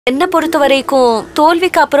என்ன பொறுத்த வரைக்கும்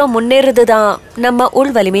தோல்விக்கு அப்புறம் முன்னேறதுதான் நம்ம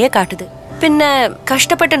உள் வலிமையை காட்டுது. பின்ன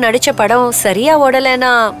கஷ்டப்பட்டு நடிச்ச படம் சரியா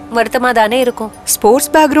ஓடலனா வருத்தமா தானே இருக்கும்.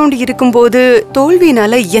 ஸ்போர்ட்ஸ் பேக்ரவுண்ட் இருக்கும்போது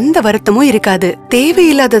தோல்வினால எந்த வருத்தமும் இருக்காது.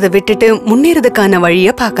 தேவையில்லாததை விட்டுட்டு முன்னேறதுக்கான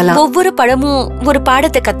வழிய பார்க்கலாம். ஒவ்வொரு படமும் ஒரு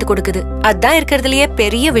பாடத்தை கத்து கொடுக்குது. அதான் இருக்கிறதுலயே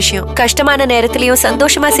பெரிய விஷயம். கஷ்டமான நேரத்திலயும்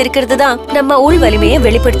சந்தோஷமா சிரிக்கிறது தான் நம்ம உள் வலிமையை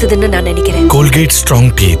வெளிப்படுத்துதுன்னு நான் நினைக்கிறேன். கோல்கேட்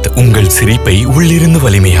ஸ்ட்ராங் டீத் உங்கள் சிரிப்பை உள்ளிருந்து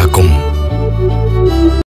வலிமையாக்கும்.